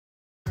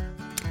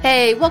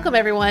Hey, welcome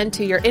everyone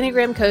to your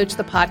Enneagram Coach,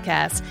 the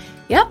podcast.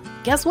 Yep,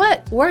 guess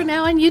what? We're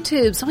now on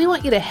YouTube, so we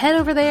want you to head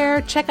over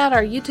there, check out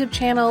our YouTube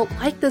channel,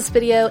 like this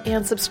video,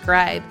 and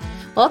subscribe.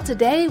 Well,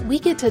 today we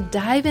get to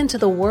dive into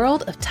the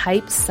world of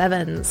Type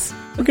 7s.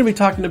 We're going to be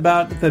talking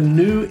about the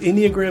new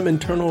Enneagram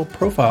internal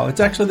profile. It's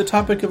actually the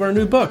topic of our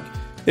new book.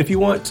 If you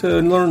want to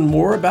learn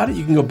more about it,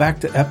 you can go back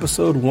to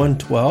episode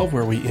 112,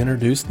 where we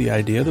introduced the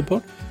idea of the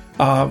book.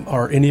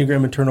 Our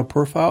Enneagram internal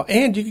profile,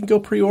 and you can go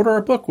pre-order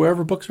our book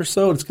wherever books are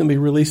sold. It's going to be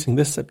releasing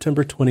this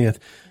September 20th.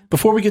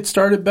 Before we get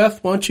started,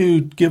 Beth, why don't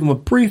you give them a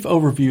brief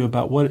overview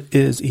about what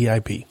is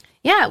EIP?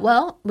 Yeah,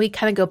 well, we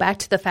kind of go back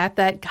to the fact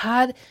that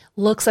God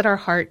looks at our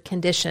heart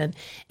condition,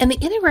 and the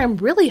Enneagram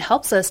really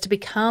helps us to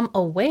become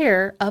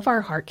aware of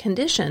our heart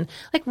condition,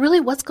 like really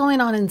what's going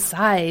on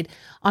inside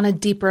on a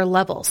deeper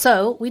level.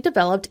 So we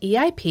developed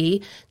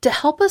EIP to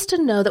help us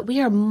to know that we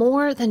are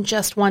more than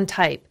just one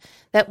type,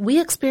 that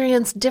we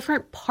experience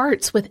different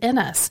parts within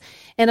us.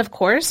 And of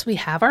course, we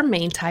have our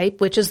main type,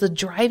 which is the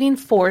driving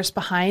force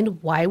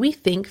behind why we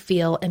think,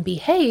 feel, and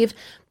behave,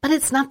 but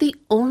it's not the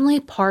only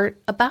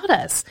part about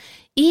us.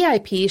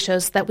 EIP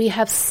shows that we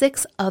have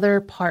 6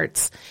 other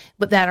parts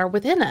that are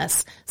within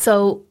us.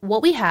 So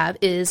what we have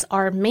is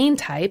our main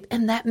type,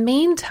 and that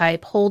main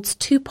type holds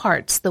 2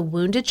 parts, the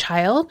wounded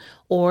child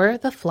or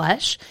the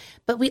flesh,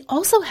 but we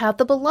also have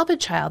the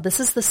beloved child. This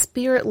is the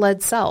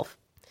spirit-led self.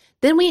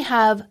 Then we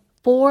have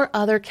 4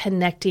 other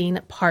connecting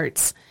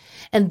parts,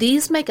 and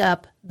these make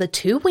up the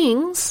 2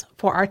 wings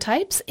for our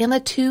types and the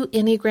 2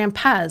 Enneagram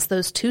paths,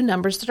 those 2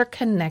 numbers that are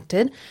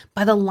connected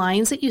by the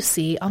lines that you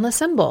see on the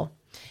symbol.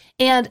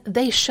 And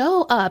they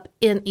show up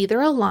in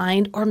either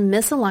aligned or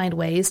misaligned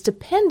ways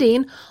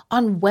depending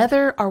on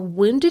whether our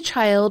wounded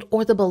child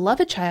or the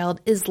beloved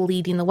child is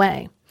leading the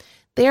way.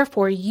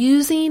 Therefore,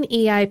 using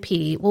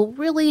EIP will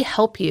really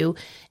help you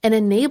and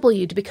enable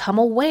you to become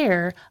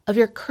aware of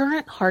your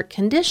current heart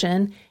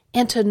condition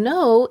and to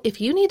know if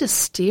you need to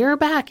steer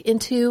back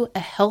into a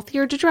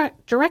healthier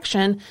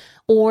direction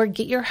or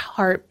get your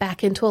heart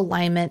back into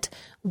alignment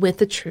with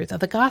the truth of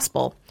the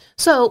gospel.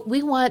 So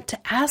we want to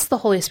ask the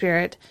Holy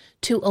Spirit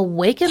to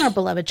awaken our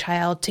beloved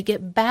child to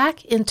get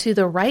back into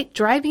the right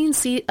driving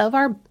seat of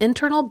our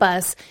internal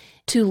bus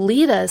to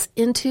lead us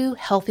into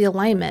healthy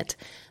alignment.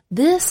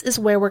 This is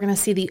where we're going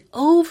to see the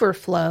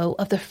overflow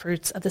of the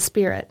fruits of the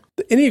Spirit.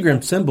 The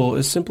Enneagram symbol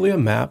is simply a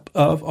map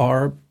of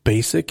our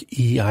basic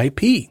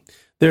EIP.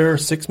 There are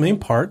 6 main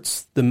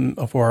parts.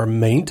 For our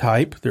main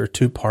type, there are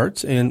 2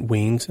 parts and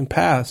wings and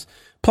paths.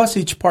 Plus,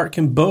 each part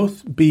can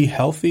both be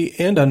healthy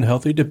and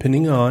unhealthy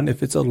depending on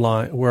if it's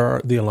aligned,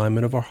 where the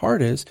alignment of our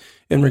heart is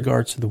in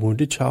regards to the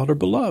wounded child or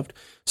beloved.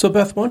 So,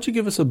 Beth, why don't you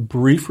give us a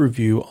brief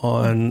review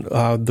on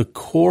the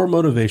core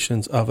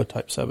motivations of a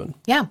Type 7?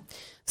 Yeah.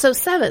 So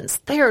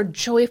 7s, they are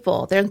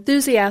joyful, they're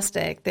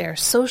enthusiastic, they're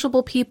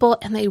sociable people,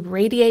 and they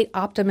radiate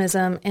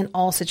optimism in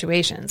all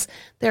situations.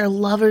 They're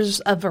lovers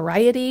of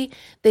variety,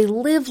 they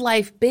live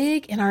life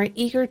big and are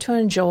eager to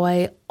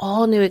enjoy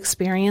all new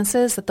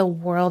experiences that the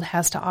world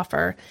has to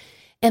offer.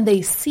 And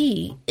they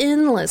see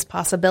endless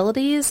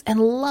possibilities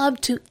and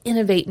love to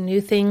innovate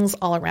new things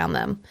all around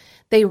them.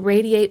 They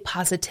radiate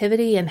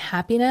positivity and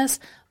happiness,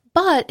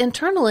 but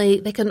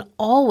internally, they can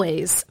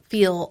always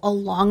feel a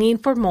longing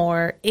for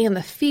more and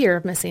the fear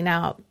of missing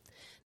out.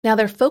 Now,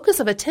 their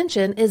focus of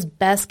attention is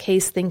best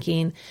case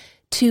thinking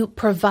to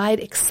provide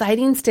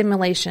exciting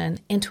stimulation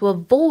and to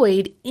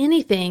avoid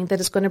anything that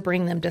is going to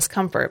bring them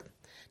discomfort.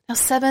 Now,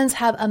 7s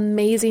have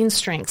amazing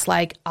strengths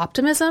like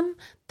optimism.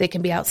 They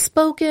can be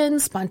outspoken,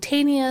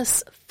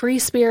 spontaneous,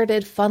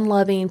 free-spirited,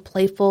 fun-loving,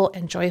 playful,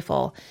 and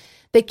joyful.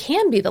 They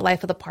can be the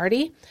life of the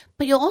party,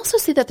 but you'll also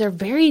see that they're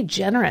very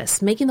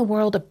generous, making the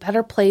world a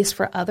better place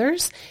for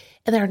others,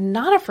 and they're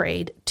not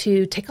afraid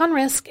to take on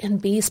risk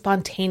and be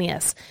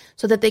spontaneous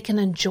so that they can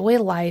enjoy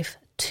life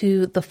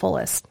to the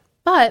fullest.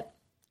 But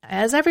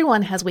as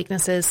everyone has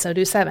weaknesses, so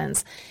do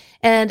 7s.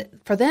 And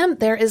for them,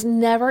 there is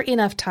never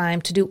enough time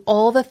to do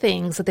all the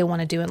things that they want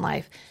to do in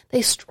life.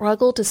 They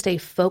struggle to stay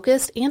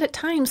focused and at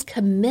times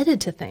committed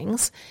to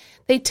things.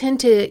 They tend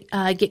to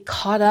get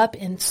caught up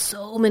in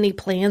so many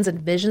plans and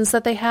visions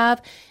that they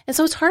have. And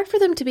so it's hard for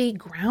them to be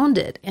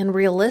grounded and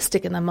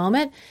realistic in the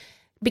moment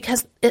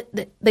because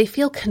they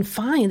feel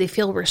confined, they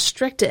feel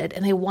restricted,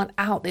 and they want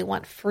out, they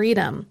want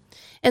freedom.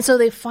 And so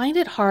they find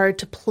it hard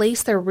to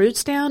place their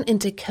roots down and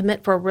to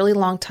commit for a really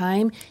long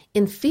time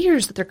in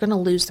fears that they're going to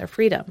lose their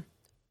freedom.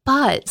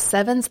 But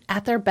 7s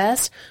at their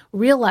best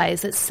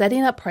realize that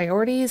setting up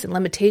priorities and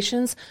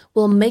limitations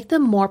will make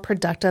them more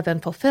productive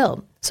and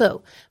fulfilled.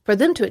 So for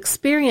them to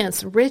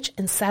experience rich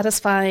and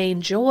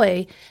satisfying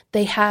joy,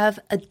 they have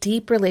a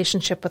deep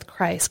relationship with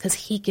Christ because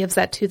He gives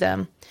that to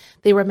them.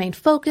 They remain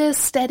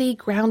focused, steady,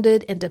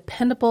 grounded, and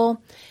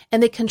dependable,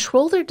 and they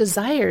control their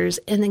desires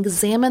and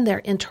examine their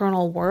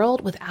internal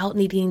world without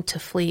needing to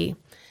flee.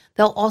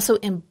 They'll also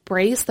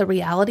embrace the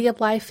reality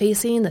of life,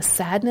 facing the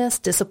sadness,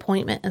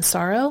 disappointment, and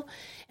sorrow,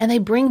 and they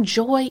bring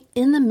joy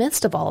in the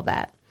midst of all of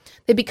that.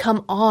 They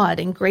become awed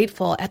and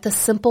grateful at the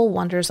simple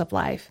wonders of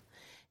life.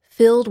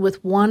 filled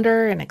with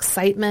wonder and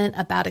excitement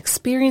about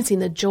experiencing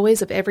the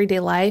joys of everyday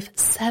life,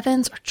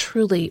 7s are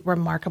truly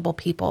remarkable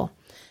people.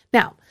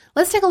 Now,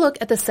 let's take a look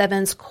at the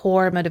 7's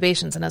core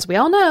motivations. And as we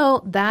all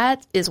know,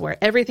 that is where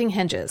everything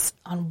hinges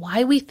on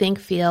why we think,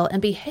 feel,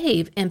 and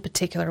behave in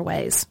particular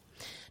ways.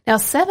 Now,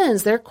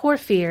 7s, their core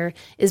fear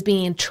is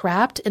being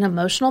trapped in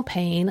emotional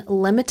pain,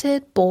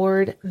 limited,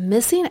 bored,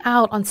 missing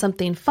out on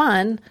something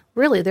fun.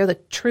 Really, they're the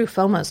true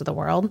FOMOs of the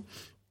world.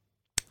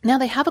 Now,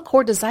 they have a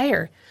core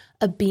desire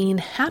of being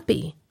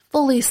happy,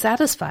 fully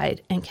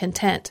satisfied, and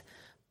content.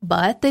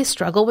 But they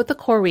struggle with the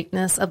core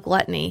weakness of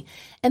gluttony.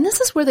 And this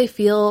is where they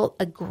feel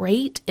a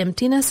great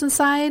emptiness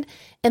inside,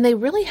 and they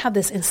really have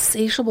this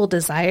insatiable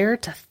desire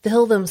to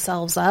fill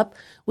themselves up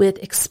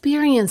with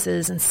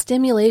experiences and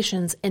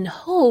stimulations in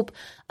hope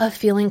of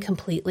feeling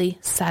completely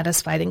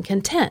satisfied and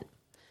content.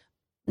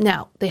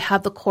 Now, they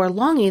have the core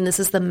longing. This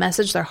is the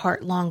message their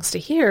heart longs to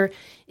hear,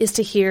 is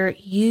to hear,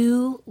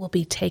 you will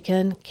be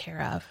taken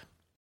care of.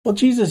 Well,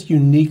 Jesus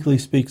uniquely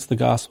speaks the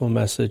gospel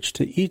message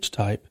to each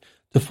type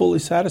to fully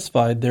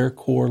satisfy their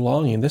core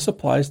longing. This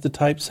applies to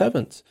type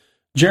 7s.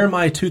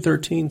 Jeremiah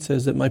 2:13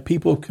 says that my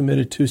people have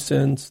committed 2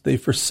 sins.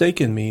 They've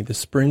forsaken me, the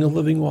spring of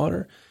living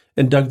water,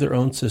 and dug their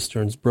own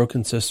cisterns,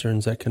 broken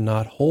cisterns that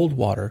cannot hold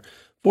water.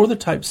 For the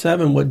type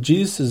 7, what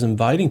Jesus is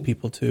inviting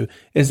people to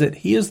is that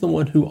he is the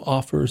one who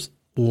offers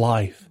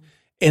life.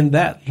 And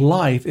that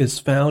life is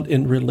found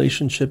in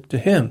relationship to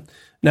him.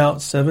 Now,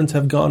 7s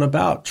have gone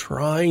about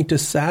trying to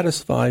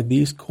satisfy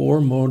these core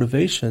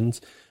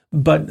motivations,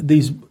 but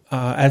these,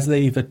 as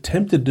they've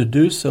attempted to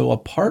do so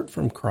apart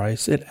from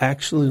Christ, it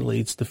actually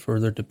leads to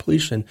further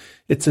depletion.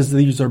 It says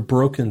these are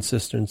broken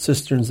cisterns,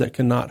 cisterns that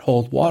cannot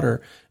hold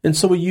water. And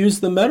so we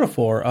use the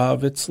metaphor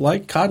of it's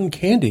like cotton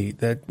candy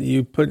that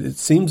you put, it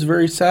seems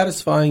very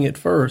satisfying at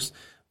first,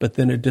 but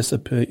then it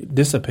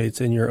dissipates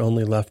and you're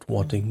only left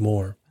wanting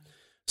more.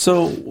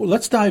 So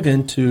let's dive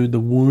into the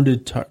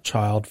wounded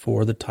child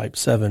for the type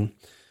 7.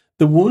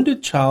 The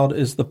wounded child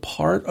is the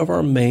part of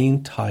our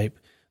main type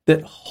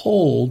that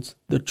holds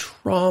the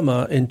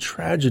trauma and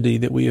tragedy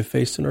that we have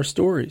faced in our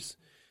stories.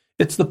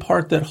 It's the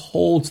part that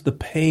holds the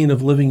pain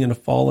of living in a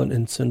fallen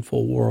and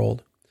sinful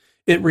world.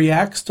 It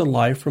reacts to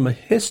life from a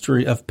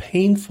history of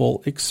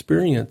painful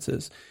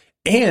experiences.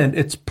 And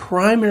its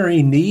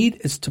primary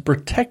need is to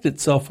protect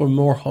itself from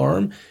more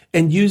harm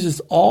and uses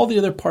all the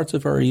other parts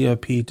of our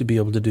EIP to be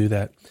able to do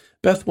that.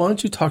 Beth, why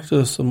don't you talk to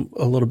us a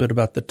little bit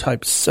about the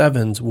type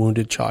 7's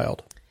wounded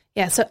child?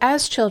 Yeah, so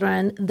as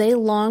children, they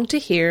long to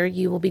hear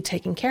you will be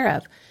taken care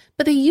of,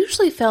 but they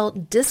usually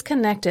felt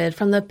disconnected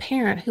from the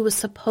parent who was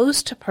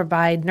supposed to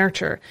provide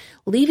nurture,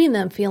 leaving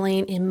them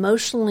feeling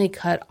emotionally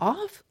cut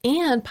off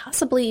and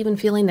possibly even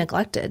feeling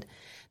neglected.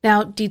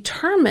 Now,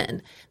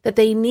 determined that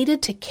they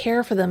needed to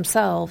care for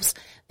themselves,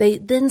 they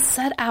then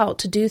set out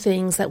to do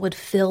things that would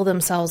fill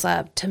themselves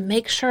up to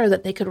make sure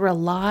that they could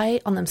rely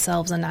on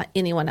themselves and not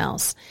anyone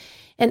else.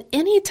 And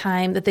any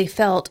time that they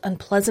felt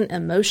unpleasant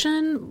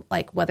emotion,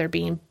 like whether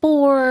being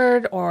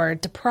bored or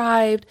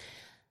deprived,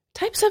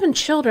 type 7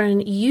 children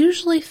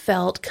usually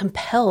felt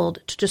compelled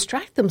to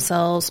distract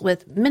themselves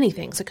with many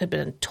things. It could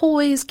have been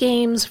toys,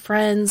 games,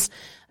 friends,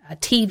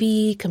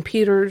 TV,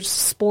 computers,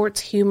 sports,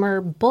 humor,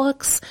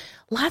 books,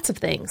 lots of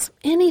things.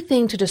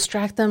 Anything to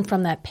distract them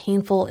from that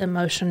painful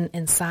emotion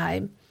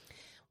inside.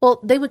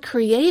 Well, they would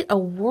create a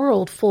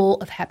world full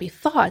of happy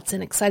thoughts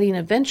and exciting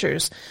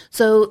adventures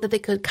so that they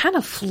could kind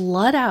of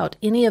flood out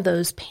any of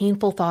those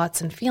painful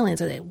thoughts and feelings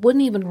that it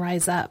wouldn't even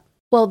rise up.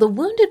 Well, the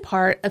wounded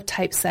part of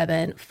type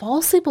 7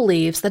 falsely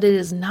believes that it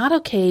is not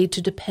okay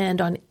to depend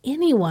on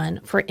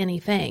anyone for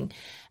anything.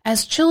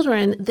 As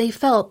children, they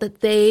felt that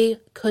they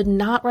could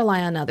not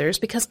rely on others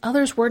because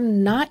others were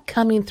not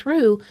coming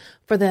through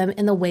for them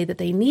in the way that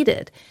they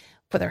needed,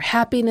 for their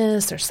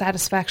happiness, their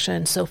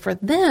satisfaction. So for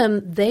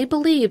them, they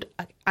believed,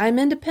 I'm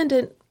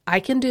independent, I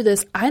can do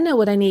this, I know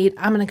what I need,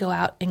 I'm going to go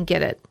out and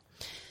get it.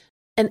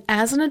 And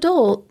as an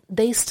adult,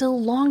 they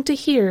still long to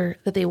hear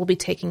that they will be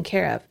taken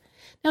care of.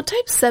 Now,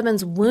 type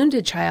 7's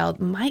wounded child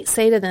might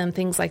say to them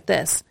things like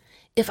this: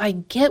 if I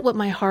get what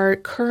my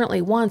heart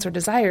currently wants or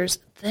desires,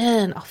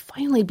 then I'll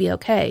finally be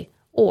okay.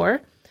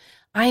 Or,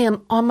 I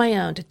am on my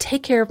own to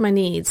take care of my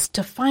needs,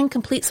 to find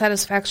complete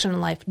satisfaction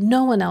in life.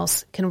 No one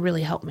else can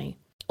really help me.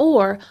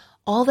 Or,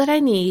 all that I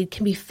need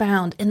can be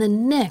found in the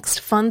next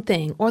fun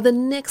thing or the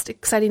next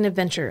exciting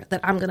adventure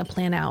that I'm going to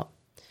plan out.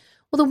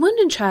 Well, the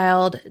wounded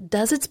child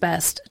does its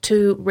best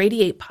to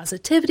radiate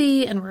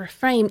positivity and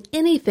reframe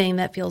anything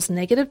that feels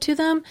negative to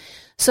them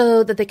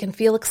so that they can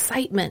feel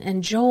excitement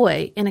and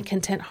joy in a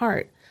content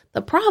heart.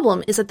 The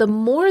problem is that the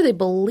more they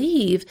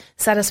believe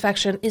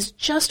satisfaction is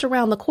just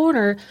around the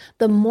corner,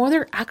 the more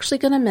they're actually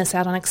going to miss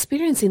out on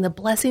experiencing the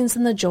blessings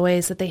and the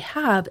joys that they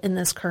have in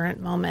this current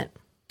moment.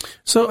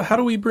 So how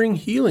do we bring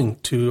healing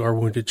to our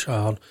wounded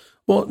child?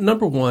 Well,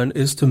 number one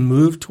is to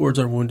move towards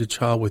our wounded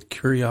child with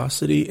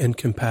curiosity and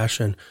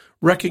compassion,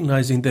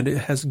 recognizing that it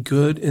has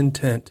good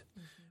intent.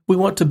 We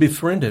want to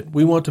befriend it.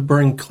 We want to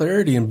bring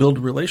clarity and build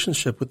a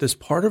relationship with this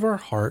part of our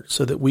heart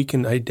so that we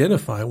can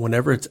identify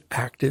whenever it's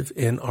active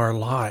in our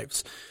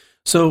lives.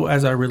 So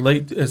as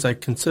I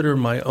consider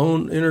my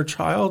own inner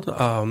child,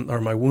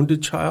 or my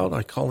wounded child,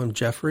 I call him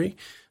Jeffrey,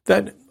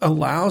 that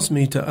allows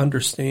me to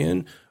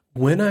understand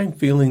when I'm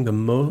feeling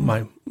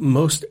my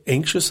most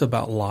anxious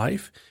about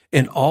life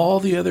and all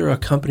the other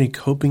accompanying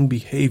coping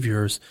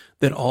behaviors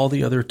that all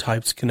the other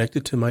types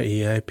connected to my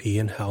EIP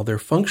and how they're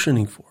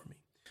functioning for me.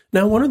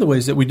 Now, one of the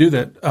ways that we do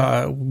that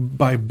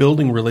by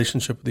building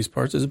relationship with these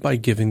parts is by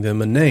giving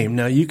them a name.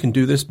 Now, you can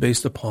do this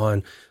based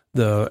upon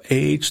the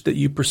age that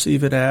you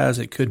perceive it as.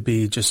 It could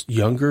be just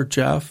younger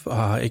Jeff.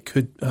 It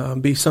could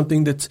be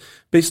something that's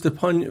based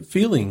upon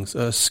feelings,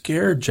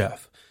 scared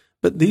Jeff.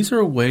 But these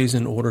are ways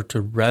in order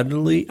to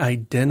readily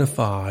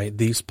identify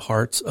these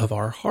parts of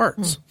our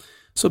hearts.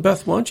 So,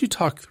 Beth, why don't you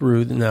talk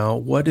through now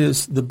what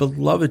is the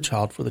beloved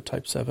child for the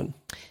type 7?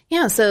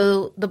 Yeah,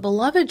 so the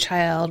beloved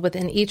child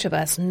within each of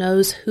us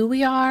knows who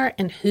we are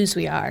and whose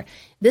we are.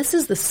 This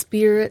is the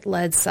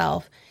spirit-led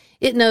self.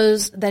 It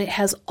knows that it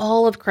has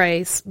all of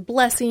Christ's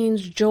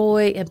blessings,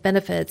 joy, and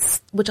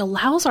benefits, which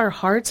allows our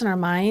hearts and our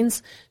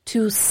minds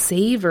to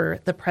savor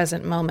the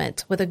present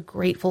moment with a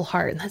grateful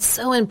heart. And that's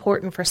so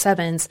important for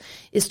 7s,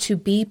 is to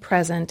be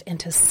present and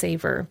to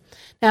savor.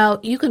 Now,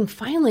 you can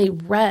finally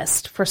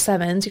rest for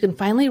 7s. You can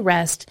finally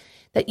rest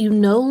that you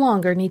no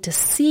longer need to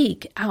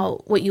seek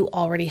out what you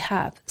already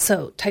have.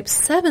 So type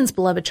 7's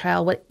beloved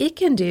child, what it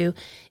can do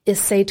is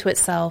say to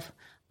itself,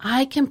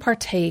 I can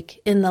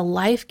partake in the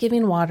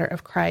life-giving water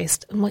of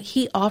Christ and what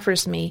he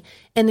offers me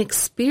and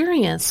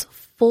experience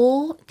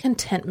full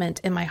contentment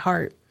in my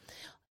heart.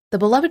 The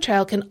beloved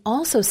child can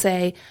also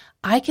say,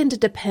 I can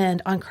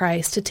depend on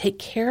Christ to take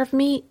care of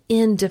me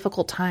in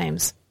difficult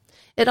times.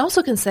 It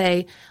also can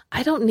say,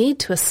 I don't need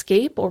to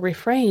escape or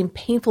refrain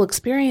painful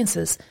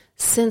experiences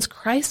since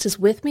Christ is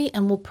with me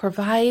and will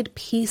provide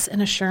peace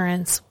and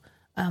assurance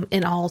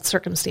in all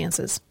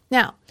circumstances.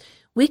 Now,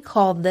 we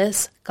call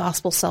this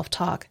gospel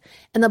self-talk,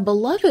 and the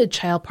beloved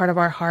child part of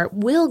our heart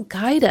will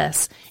guide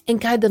us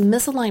and guide the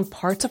misaligned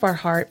parts of our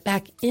heart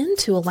back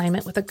into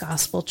alignment with the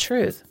gospel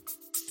truth.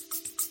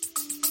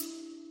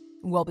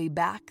 We'll be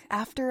back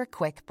after a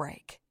quick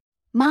break.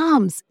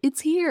 Moms,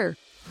 it's here.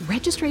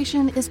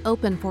 Registration is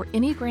open for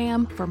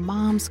Enneagram for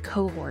Moms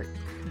cohort.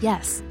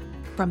 Yes,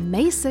 from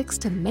May 6th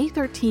to May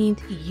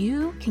 13th,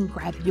 you can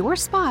grab your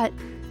spot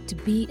to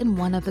be in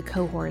one of the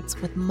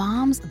cohorts with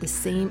moms of the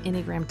same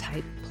Enneagram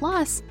type,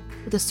 plus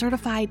with a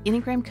certified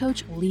Enneagram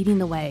coach leading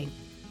the way.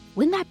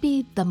 Wouldn't that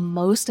be the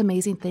most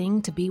amazing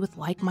thing to be with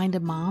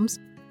like-minded moms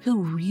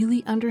who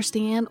really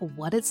understand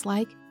what it's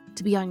like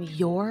to be on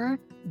your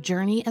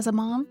journey as a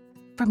mom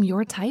from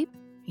your type?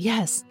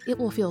 Yes, it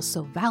will feel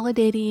so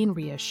validating,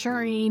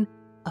 reassuring,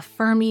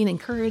 affirming,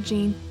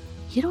 encouraging.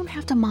 You don't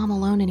have to mom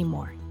alone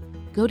anymore.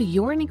 Go to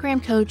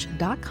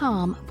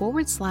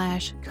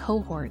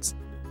yourenneagramcoach.com/cohorts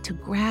to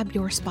grab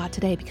your spot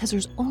today because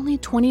there's only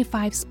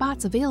 25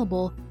 spots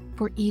available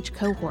for each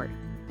cohort.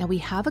 Now, we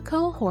have a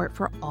cohort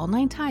for all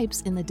 9 types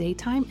in the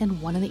daytime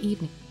and 1 in the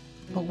evening.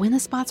 But when the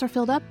spots are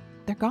filled up,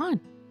 they're gone.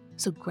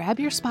 So grab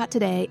your spot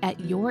today at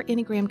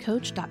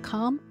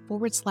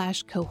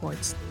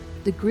yourenneagramcoach.com/cohorts.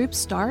 The groups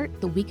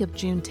start the week of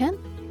June 10th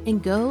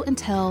and go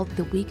until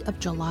the week of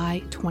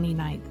July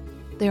 29th.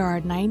 There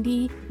are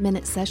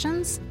 90-minute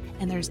sessions,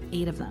 and there's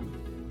 8 of them.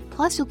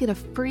 Plus, you'll get a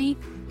free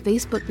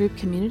Facebook group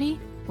community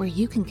where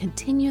you can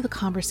continue the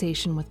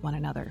conversation with one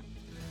another.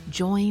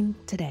 Join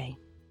today.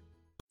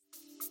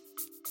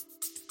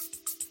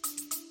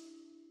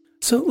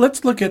 So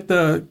let's look at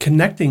the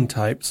connecting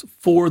types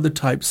for the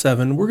type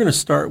 7. We're going to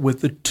start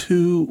with the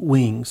 2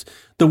 wings.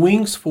 The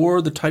wings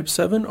for the type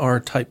 7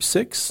 are type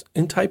 6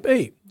 and type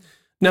 8.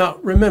 Now,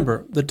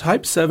 remember, the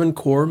type 7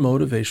 core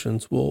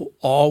motivations will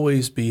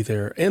always be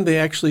there, and they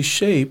actually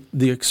shape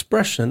the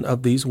expression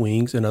of these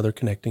wings and other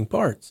connecting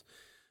parts.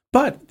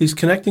 But these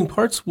connecting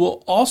parts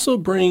will also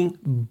bring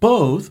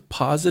both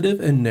positive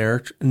and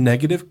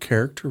negative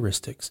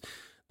characteristics.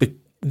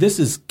 This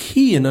is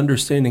key in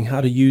understanding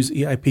how to use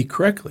EIP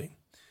correctly.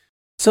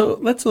 So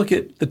let's look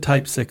at the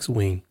type 6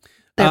 wing.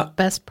 The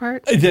best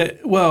part?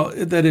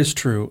 That is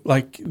true.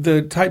 Like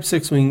the type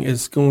 6 wing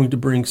is going to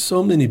bring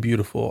so many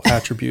beautiful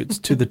attributes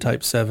to the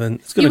type 7.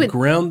 It's going to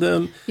ground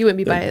them. You wouldn't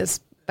be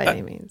biased by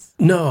any means.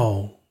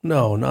 No,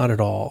 not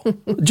at all.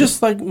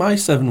 Just like my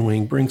 7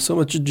 wing brings so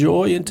much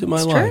joy into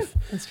my life.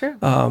 That's true.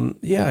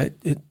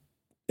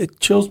 It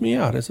chills me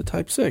out as a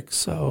type 6.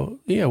 So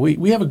yeah,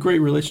 we have a great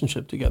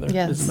relationship together,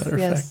 as a matter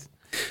of fact.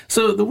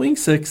 So the wing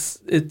 6,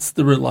 it's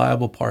the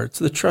reliable part, it's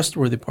the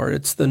trustworthy part,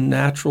 it's the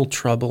natural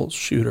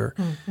troubleshooter.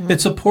 Mm-hmm.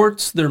 It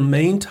supports their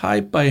main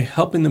type by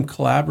helping them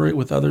collaborate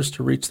with others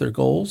to reach their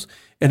goals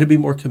and to be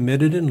more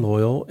committed and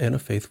loyal and a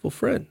faithful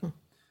friend. Mm-hmm.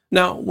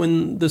 Now,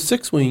 when the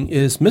 6 wing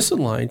is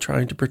misaligned,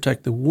 trying to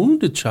protect the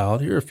wounded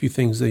child, here are a few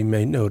things they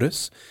may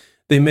notice.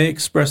 They may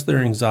express their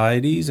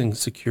anxieties,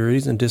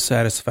 insecurities, and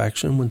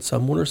dissatisfaction when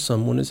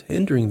someone is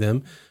hindering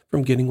them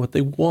from getting what they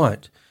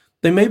want.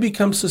 They may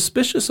become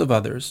suspicious of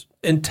others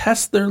and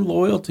test their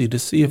loyalty to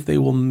see if they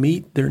will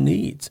meet their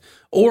needs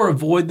or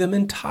avoid them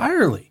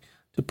entirely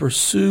to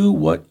pursue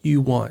what you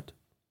want.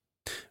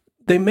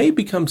 They may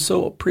become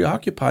so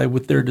preoccupied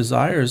with their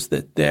desires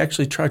that they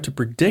actually try to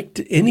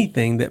predict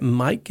anything that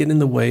might get in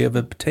the way of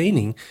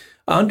obtaining.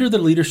 Under the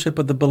leadership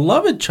of the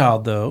beloved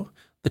child, though,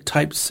 the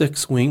type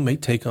 6 wing may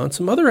take on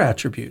some other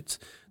attributes.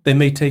 They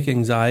may take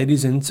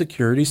anxieties and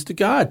insecurities to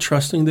God,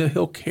 trusting that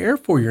He'll care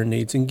for your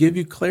needs and give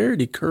you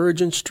clarity,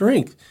 courage, and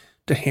strength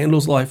to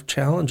handle life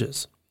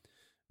challenges.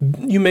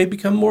 You may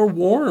become more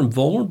warm,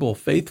 vulnerable,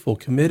 faithful,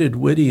 committed,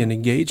 witty, and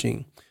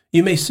engaging.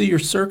 You may see your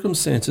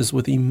circumstances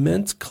with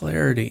immense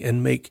clarity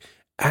and make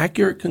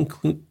accurate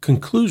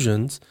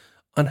conclusions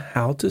on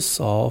how to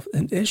solve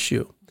an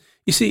issue.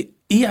 You see,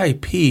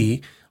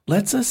 EIP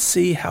lets us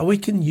see how we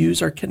can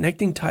use our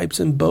connecting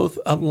types in both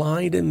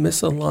aligned and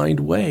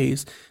misaligned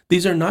ways.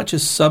 These are not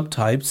just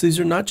subtypes. These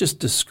are not just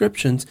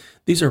descriptions.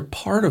 These are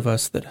part of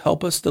us that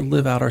help us to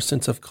live out our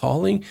sense of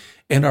calling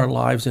and our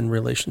lives and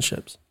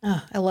relationships.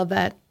 Oh, I love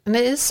that. And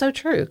it is so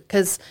true,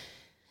 because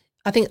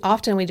I think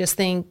often we just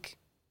think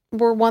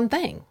we're one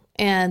thing.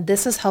 And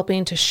this is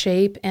helping to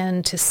shape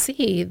and to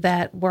see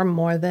that we're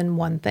more than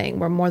one thing.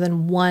 We're more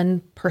than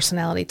one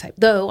personality type.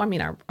 Though, I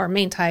mean, our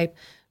main type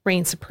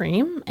reigns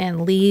supreme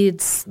and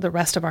leads the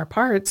rest of our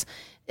parts.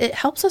 It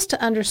helps us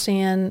to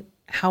understand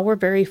how we're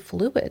very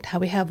fluid, how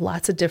we have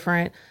lots of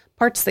different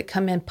parts that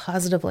come in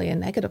positively and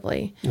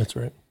negatively. That's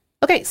right.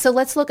 Okay, so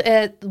let's look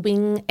at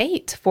wing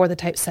 8 for the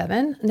type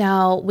 7.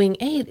 Now, wing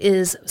 8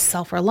 is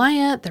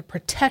self-reliant, they're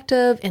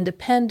protective,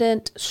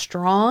 independent,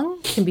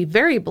 strong, can be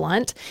very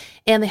blunt,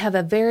 and they have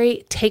a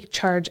very take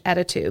charge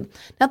attitude.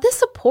 Now, this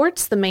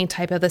supports the main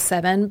type of the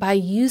 7 by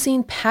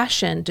using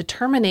passion,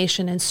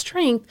 determination, and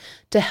strength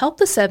to help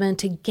the 7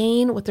 to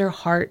gain what their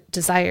heart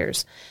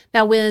desires.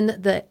 Now,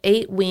 when the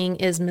 8 wing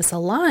is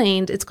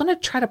misaligned, it's going to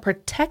try to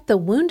protect the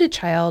wounded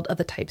child of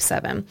the type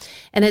 7,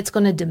 and it's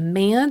going to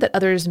demand that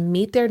others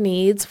meet their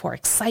needs for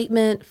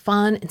excitement,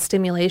 fun, and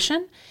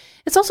stimulation.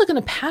 It's also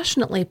going to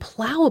passionately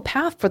plow a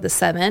path for the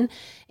 7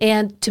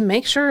 and to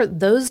make sure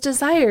those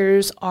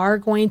desires are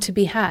going to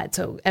be had.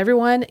 So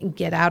everyone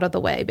get out of the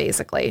way,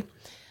 basically.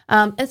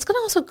 It's going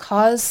to also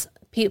cause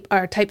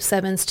our type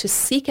 7s to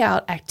seek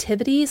out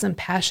activities and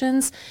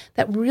passions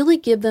that really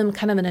give them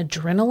kind of an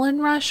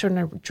adrenaline rush or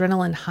an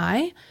adrenaline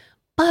high.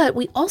 But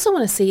we also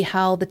want to see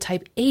how the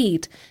type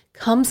 8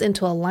 comes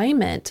into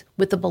alignment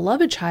with the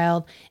beloved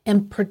child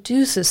and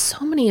produces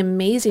so many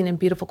amazing and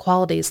beautiful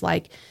qualities,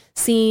 like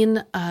seeing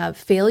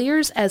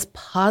failures as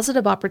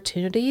positive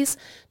opportunities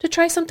to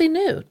try something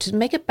new, to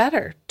make it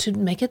better, to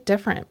make it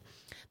different.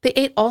 The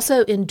 8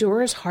 also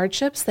endures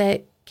hardships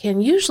that can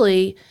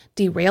usually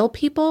derail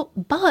people,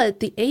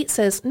 but the 8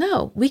 says,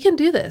 no, we can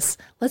do this.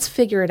 Let's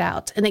figure it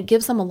out. And it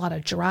gives them a lot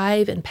of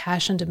drive and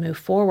passion to move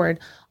forward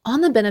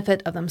on the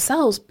benefit of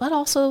themselves, but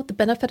also the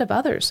benefit of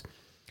others.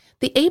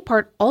 The 8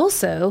 part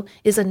also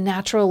is a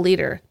natural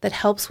leader that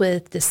helps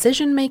with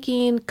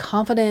decision-making,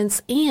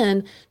 confidence,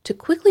 and to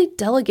quickly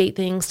delegate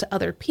things to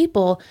other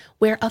people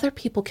where other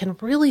people can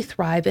really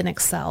thrive and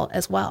excel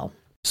as well.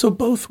 So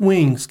both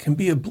wings can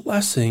be a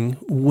blessing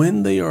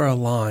when they are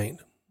aligned.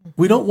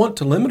 We don't want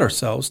to limit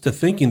ourselves to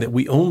thinking that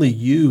we only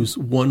use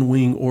one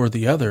wing or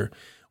the other.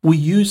 We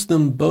use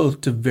them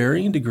both to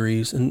varying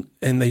degrees, and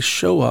they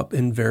show up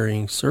in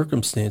varying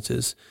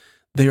circumstances.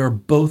 They are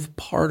both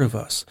part of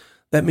us.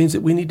 That means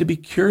that we need to be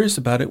curious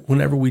about it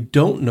whenever we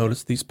don't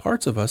notice these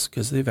parts of us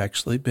because they've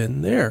actually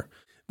been there.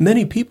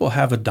 Many people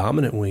have a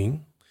dominant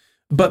wing,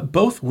 but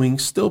both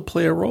wings still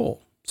play a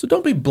role. So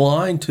don't be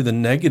blind to the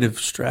negative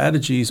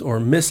strategies or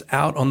miss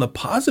out on the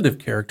positive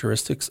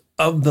characteristics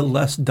of the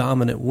less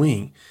dominant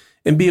wing,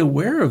 and be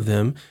aware of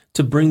them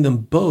to bring them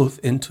both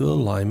into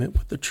alignment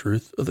with the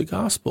truth of the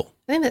gospel.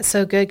 I think that's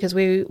so good because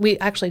we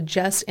actually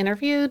just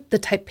interviewed the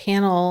type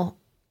panel,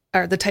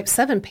 or the type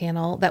 7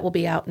 panel that will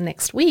be out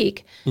next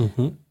week,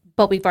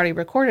 but we've already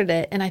recorded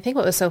it. And I think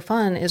what was so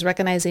fun is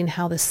recognizing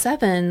how the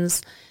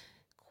 7s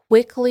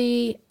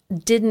quickly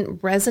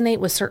didn't resonate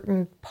with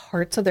certain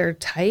parts of their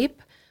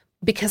type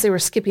because they were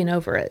skipping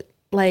over it.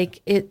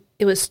 Like it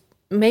was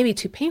maybe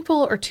too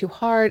painful or too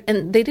hard,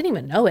 and they didn't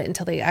even know it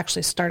until they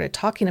actually started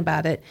talking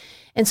about it.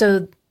 And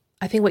so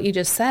I think what you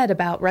just said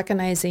about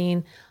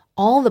recognizing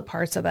all the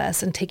parts of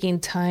us and taking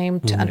time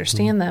to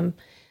understand them,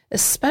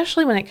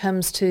 especially when it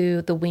comes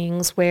to the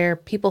wings where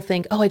people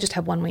think, oh, I just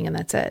have one wing and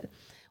that's it.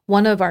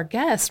 One of our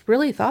guests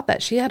really thought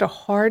that. She had a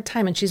hard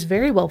time, and she's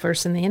very well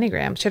versed in the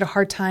Enneagram. She had a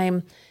hard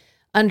time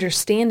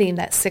understanding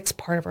that 6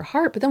 part of her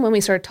heart. But then when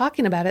we started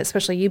talking about it,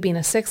 especially you being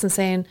a 6 and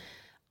saying,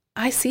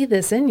 I see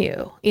this in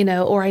you,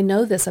 or I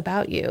know this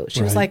about you.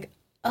 She was like,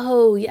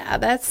 oh yeah,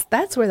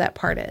 that's where that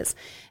part is.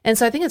 And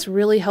so I think it's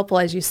really helpful,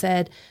 as you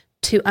said,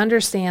 to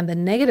understand the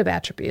negative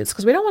attributes,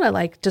 because we don't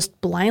want to just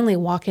blindly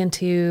walk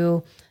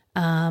into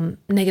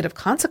negative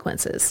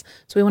consequences.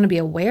 So we want to be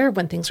aware of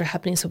when things are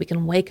happening so we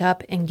can wake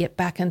up and get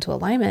back into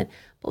alignment.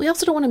 But we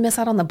also don't want to miss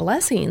out on the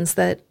blessings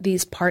that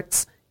these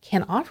parts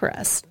can offer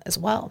us as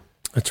well.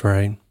 That's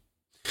right.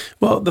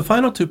 Well, the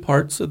final 2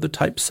 parts of the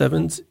Type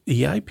 7's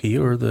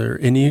EIP, or their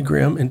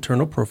Enneagram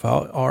internal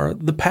profile, are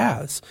the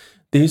paths.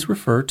 These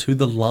refer to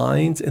the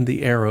lines and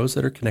the arrows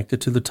that are connected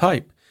to the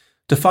type.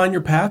 To find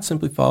your path,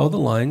 simply follow the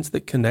lines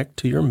that connect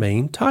to your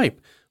main type.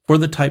 For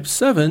the type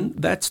 7,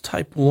 that's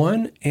type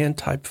 1 and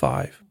type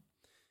 5.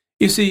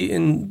 You see,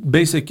 in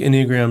basic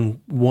Enneagram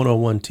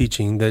 101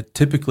 teaching, that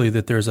typically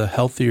that there's a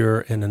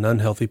healthier and an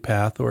unhealthy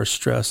path, or a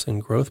stress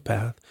and growth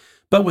path.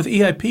 But with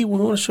EIP, we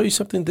want to show you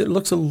something that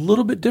looks a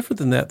little bit different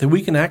than that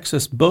we can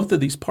access both of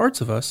these parts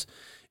of us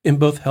in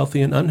both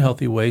healthy and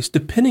unhealthy ways,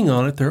 depending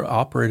on if they're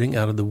operating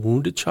out of the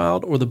wounded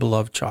child or the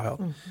beloved child.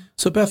 Mm-hmm.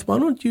 So Beth, why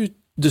don't you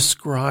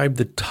describe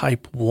the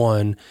type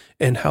 1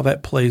 and how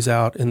that plays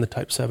out in the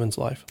type 7's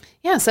life?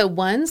 Yeah, so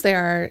 1s, they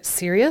are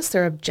serious,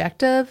 they're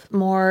objective,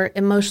 more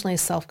emotionally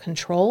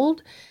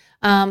self-controlled.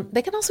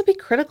 They can also be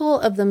critical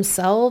of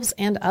themselves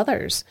and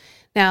others.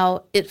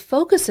 Now, it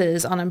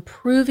focuses on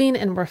improving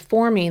and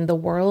reforming the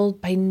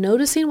world by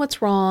noticing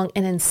what's wrong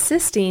and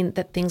insisting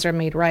that things are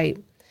made right.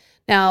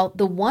 Now,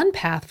 the one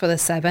path for the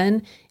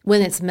 7,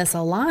 when it's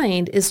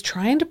misaligned, is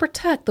trying to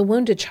protect the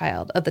wounded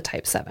child of the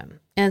type 7.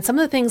 And some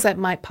of the things that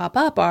might pop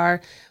up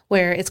are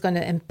where it's going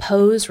to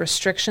impose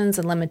restrictions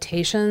and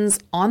limitations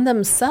on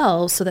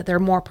themselves so that they're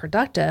more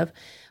productive,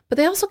 but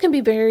they also can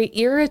be very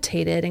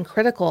irritated and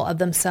critical of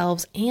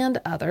themselves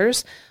and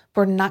others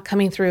for not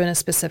coming through in a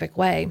specific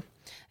way.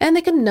 And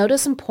they can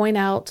notice and point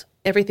out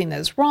everything that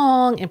is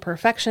wrong,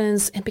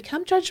 imperfections, and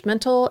become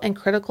judgmental and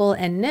critical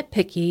and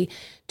nitpicky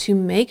to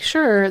make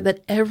sure that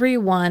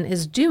everyone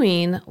is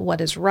doing what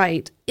is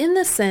right in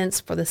the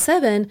sense for the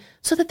 7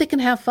 so that they can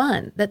have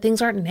fun, that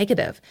things aren't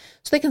negative.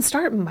 So they can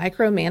start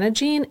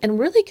micromanaging and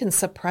really can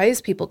surprise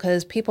people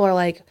because people are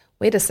like,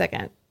 wait a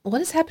second,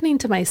 what is happening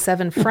to my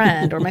 7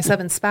 friend or my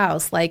 7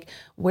 spouse? Like,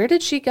 where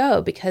did she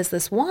go? Because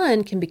this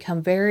 1 can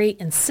become very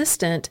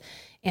insistent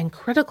and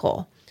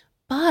critical.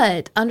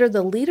 But under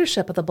the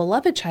leadership of the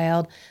beloved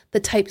child, the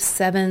type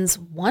 7's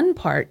 1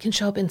 part can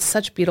show up in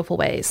such beautiful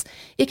ways.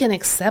 It can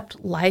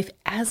accept life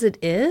as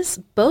it is,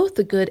 both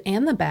the good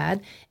and the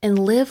bad, and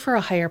live for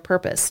a higher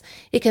purpose.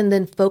 It can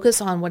then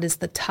focus on what is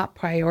the top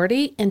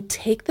priority and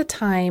take the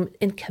time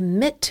and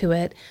commit to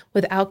it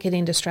without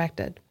getting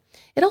distracted.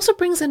 It also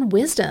brings in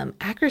wisdom,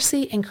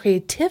 accuracy, and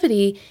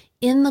creativity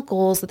in the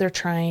goals that they're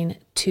trying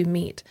to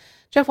meet.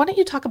 Jeff, why don't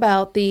you talk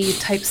about the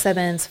type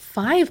 7's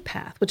 5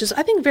 path, which is,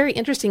 I think, very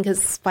interesting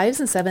because 5s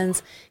and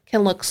 7s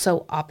can look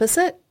so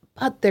opposite,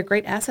 but they're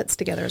great assets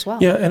together as well.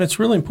 Yeah, and it's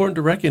really important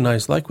to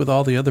recognize, like with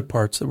all the other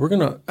parts, that we're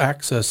going to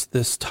access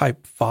this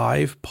type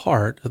 5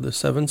 part of the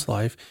 7's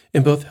life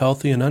in both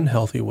healthy and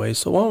unhealthy ways.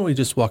 So why don't we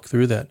just walk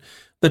through that?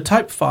 The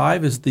type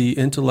 5 is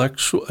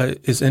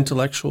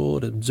intellectual.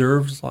 It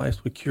observes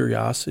life with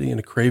curiosity and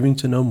a craving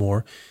to know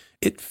more.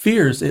 It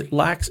fears it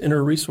lacks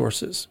inner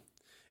resources,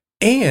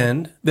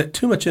 and that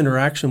too much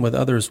interaction with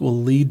others will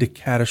lead to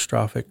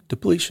catastrophic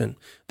depletion.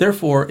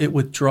 Therefore, it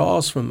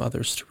withdraws from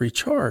others to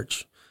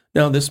recharge.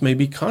 Now, this may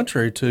be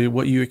contrary to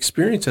what you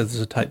experience as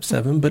a type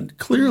 7, but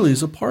clearly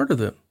is a part of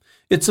them.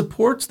 It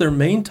supports their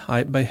main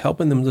type by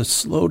helping them to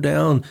slow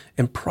down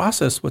and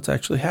process what's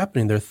actually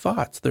happening, their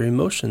thoughts, their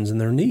emotions,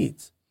 and their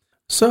needs.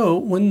 So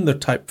when the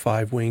type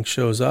 5 wing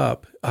shows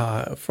up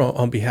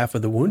on behalf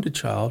of the wounded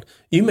child,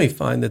 you may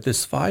find that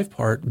this 5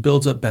 part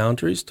builds up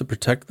boundaries to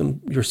protect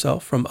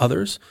yourself from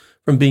others,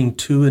 from being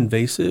too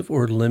invasive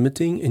or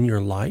limiting in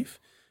your life.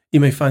 You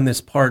may find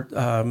this part,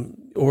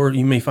 or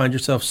you may find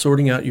yourself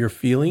sorting out your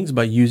feelings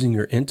by using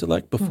your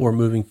intellect before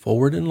moving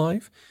forward in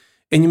life.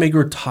 And you may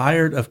grow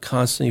tired of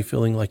constantly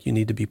feeling like you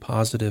need to be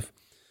positive.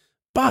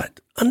 But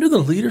under the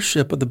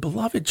leadership of the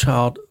beloved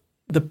child,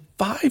 the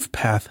 5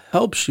 path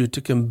helps you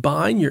to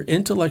combine your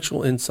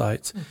intellectual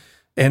insights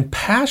and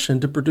passion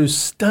to produce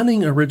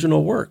stunning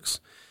original works.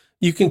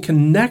 You can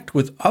connect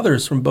with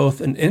others from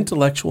both an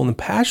intellectual and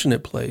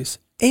passionate place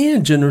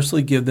and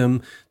generously give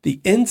them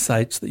the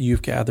insights that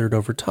you've gathered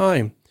over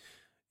time.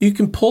 You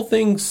can pull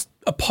things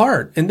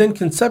apart and then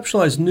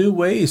conceptualize new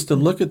ways to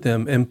look at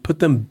them and put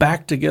them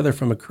back together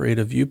from a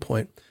creative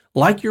viewpoint.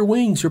 Like your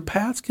wings, your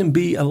paths can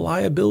be a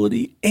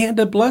liability and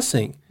a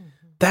blessing.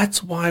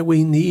 That's why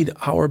we need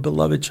our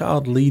beloved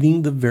child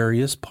leading the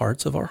various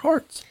parts of our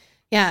hearts.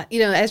 Yeah,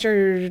 as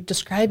you're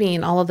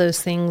describing all of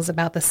those things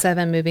about the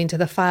 7 moving to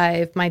the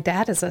 5, my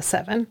dad is a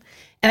 7,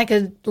 and I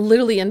could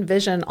literally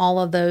envision all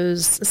of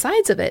those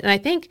sides of it. And I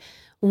think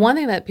one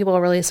thing that people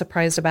are really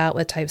surprised about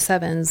with type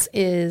 7s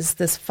is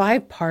this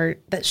 5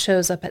 part that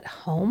shows up at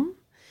home.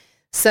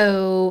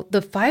 So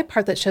the 5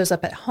 part that shows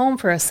up at home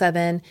for a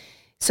 7,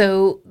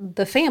 so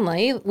the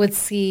family would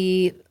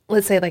see,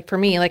 let's say, like for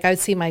me, like I would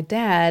see my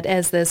dad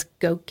as this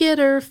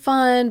go-getter,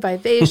 fun,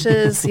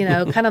 vivacious,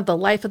 kind of the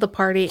life of the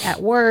party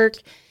at work.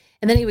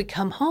 And then he would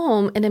come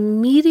home and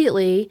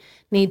immediately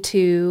need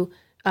to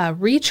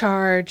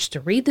recharge, to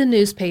read the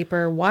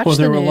newspaper, watch the news.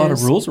 Well, there were a lot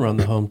of rules around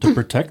the home to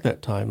protect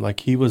that time. Like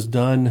he was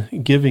done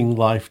giving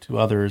life to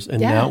others, and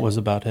now it was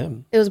about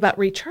him. It was about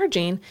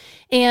recharging.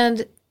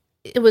 And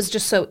it was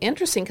just so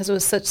interesting because it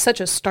was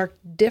such a stark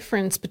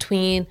difference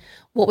between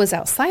what was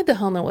outside the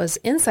home and what was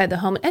inside the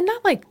home, and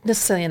not like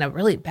necessarily in a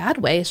really bad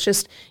way. It's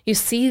just you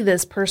see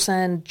this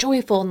person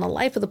joyful in the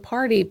life of the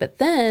party, but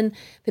then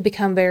they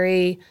become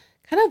very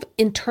kind of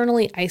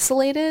internally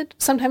isolated,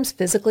 sometimes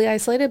physically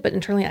isolated, but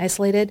internally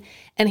isolated.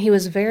 And he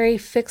was very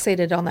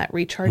fixated on that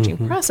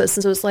recharging process.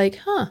 And so it was like,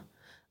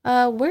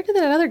 where did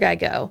that other guy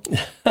go?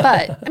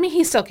 But I mean,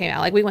 he still came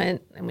out. Like we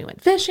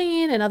went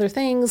fishing and other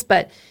things,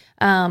 but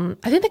I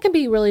think that can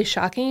be really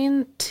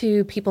shocking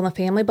to people in the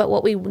family. But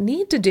what we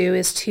need to do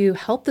is to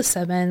help the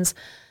 7s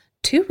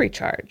to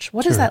recharge.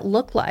 What does that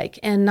look like?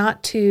 And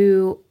not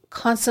to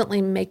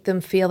constantly make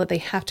them feel that they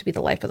have to be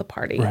the life of the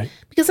party, right,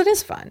 because it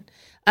is fun.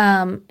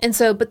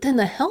 But then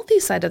the healthy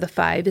side of the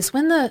 5 is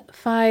when the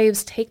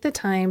 5s take the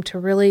time to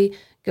really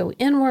go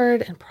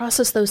inward and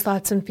process those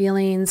thoughts and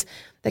feelings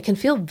that can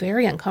feel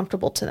very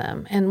uncomfortable to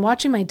them. And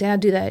watching my dad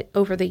do that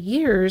over the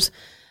years,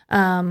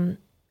 and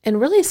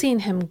really seeing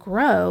him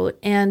grow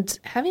and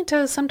having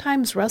to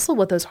sometimes wrestle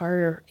with those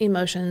harder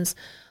emotions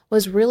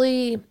was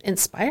really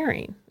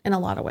inspiring in a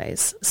lot of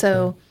ways.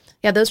 So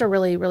yeah, those are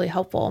really, really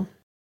helpful.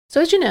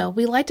 So as you know,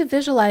 we like to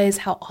visualize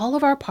how all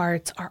of our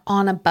parts are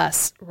on a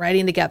bus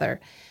riding together.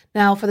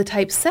 Now for the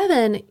type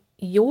 7,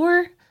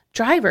 your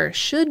driver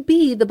should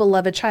be the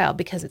beloved child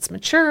because it's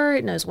mature,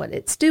 it knows what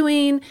it's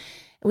doing.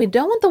 We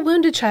don't want the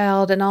wounded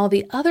child and all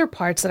the other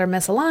parts that are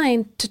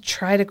misaligned to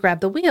try to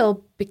grab the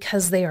wheel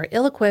because they are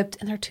ill-equipped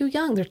and they're too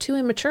young, they're too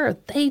immature.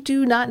 They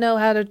do not know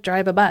how to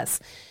drive a bus.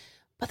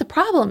 But the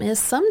problem is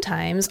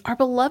sometimes our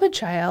beloved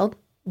child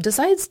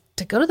decides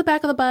to go to the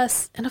back of the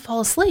bus and to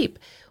fall asleep.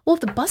 Well,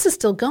 if the bus is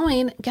still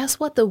going, guess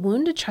what? The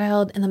wounded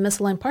child and the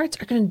misaligned parts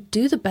are going to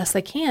do the best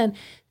they can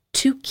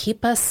to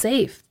keep us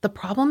safe. The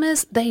problem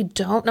is they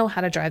don't know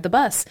how to drive the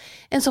bus.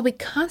 And so we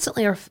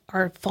constantly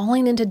are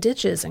falling into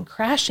ditches and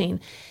crashing,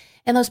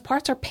 and those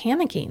parts are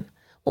panicking.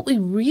 What we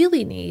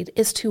really need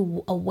is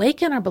to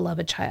awaken our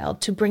beloved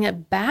child, to bring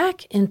it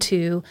back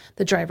into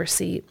the driver's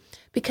seat,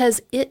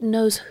 because it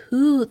knows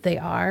who they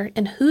are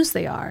and whose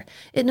they are.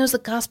 It knows the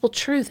gospel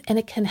truth, and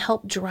it can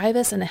help drive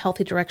us in a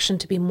healthy direction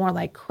to be more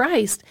like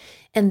Christ.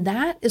 And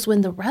that is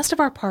when the rest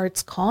of our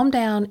parts calm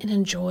down and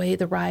enjoy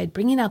the ride,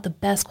 bringing out the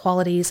best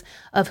qualities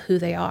of who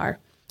they are.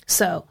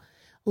 So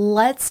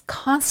let's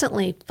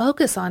constantly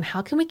focus on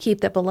how can we keep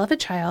that beloved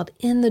child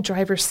in the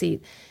driver's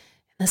seat.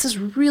 This is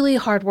really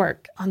hard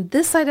work. On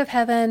this side of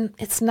heaven,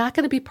 it's not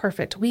going to be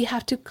perfect. We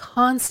have to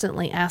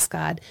constantly ask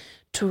God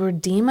to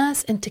redeem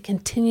us and to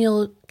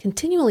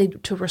continually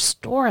to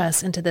restore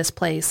us into this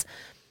place.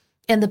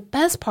 And the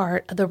best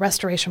part of the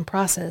restoration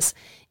process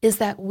is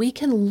that we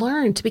can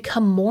learn to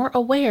become more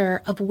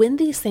aware of when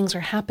these things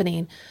are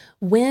happening,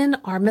 when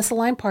our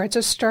misaligned parts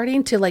are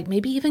starting to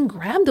maybe even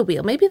grab the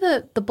wheel. Maybe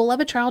the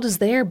beloved child is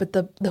there, but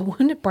the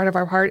wounded part of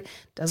our heart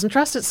doesn't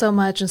trust it so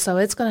much. And so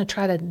it's going to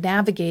try to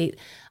navigate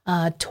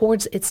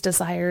towards its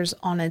desires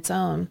on its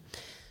own.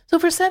 So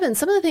for 7,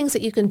 some of the things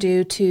that you can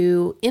do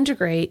to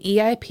integrate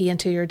EIP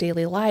into your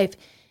daily life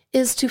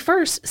is to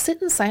first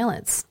sit in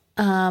silence.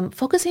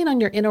 Focusing on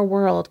your inner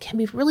world can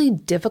be really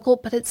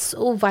difficult, but it's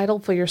so vital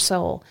for your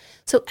soul.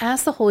 So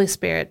ask the Holy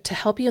Spirit to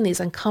help you in these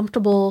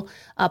uncomfortable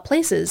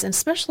places, and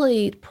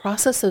especially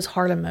process those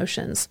hard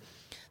emotions.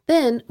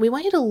 Then we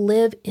want you to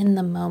live in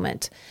the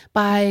moment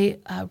by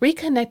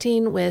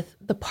reconnecting with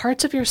the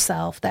parts of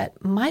yourself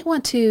that might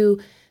want to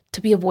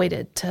be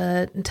avoided,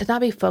 to not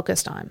be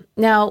focused on.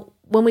 Now,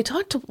 when we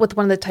talked with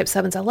one of the type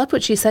 7s, I loved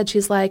what she said.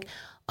 She's like,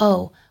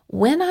 oh,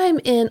 when I'm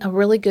in a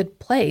really good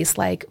place,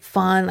 like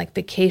fun, like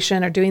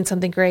vacation or doing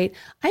something great,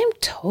 I am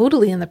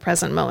totally in the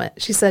present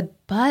moment. She said,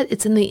 but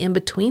it's in the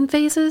in-between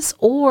phases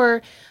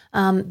or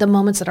the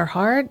moments that are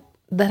hard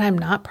that I'm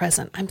not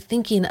present. I'm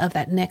thinking of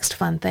that next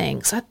fun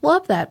thing. So I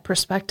love that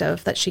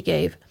perspective that she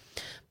gave.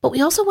 But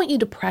we also want you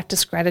to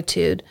practice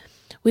gratitude.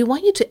 We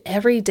want you to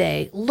every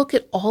day look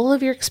at all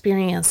of your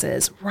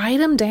experiences, write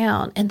them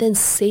down, and then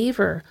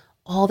savor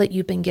all that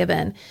you've been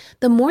given.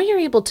 The more you're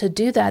able to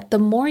do that, the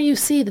more you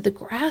see that the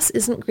grass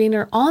isn't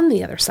greener on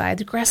the other side.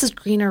 The grass is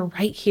greener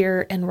right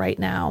here and right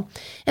now.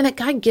 And that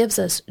God gives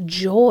us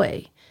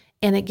joy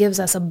and it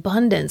gives us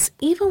abundance,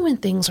 even when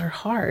things are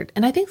hard.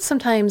 And I think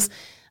sometimes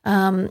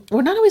we're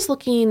not always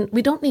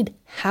we don't need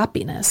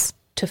happiness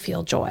to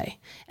feel joy.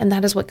 And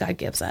that is what God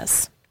gives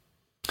us.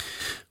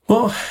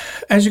 Well,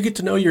 as you get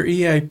to know your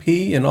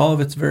EIP and all of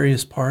its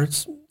various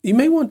parts, you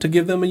may want to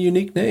give them a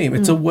unique name.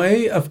 It's a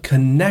way of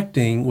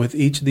connecting with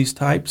each of these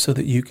types so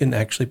that you can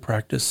actually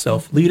practice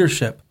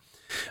self-leadership.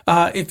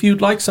 If you'd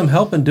like some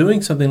help in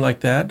doing something like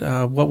that,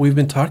 what we've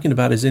been talking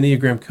about is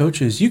Enneagram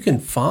coaches. You can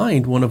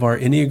find one of our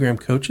Enneagram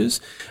coaches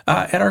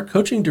at our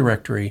coaching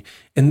directory,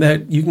 and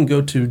that you can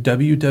go to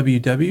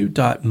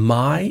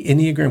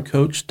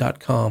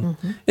www.myenneagramcoach.com.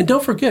 And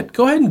don't forget,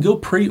 go ahead and go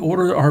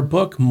pre-order our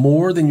book,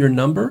 More Than Your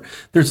Number.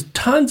 There's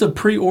tons of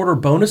pre-order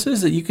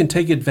bonuses that you can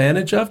take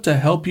advantage of to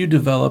help you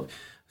develop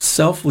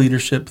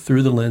self-leadership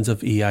through the lens of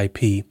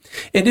EIP.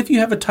 And if you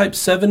have a type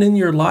 7 in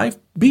your life,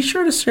 be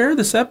sure to share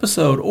this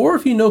episode. Or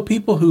if you know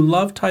people who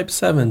love type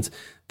 7s,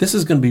 this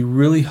is going to be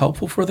really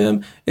helpful for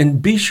them.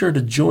 And be sure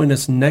to join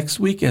us next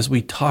week as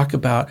we talk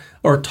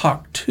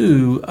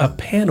to a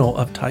panel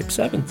of type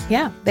 7s.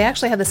 Yeah, they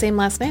actually have the same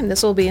last name.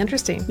 This will be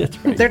interesting. That's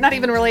right. They're not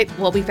even related.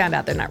 Well, we found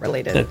out they're not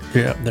related.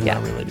 They're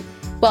not related.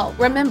 Well,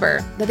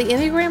 remember that the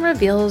Enneagram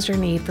reveals your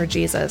need for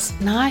Jesus,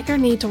 not your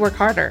need to work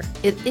harder.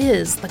 It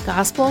is the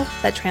gospel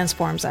that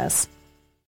transforms us.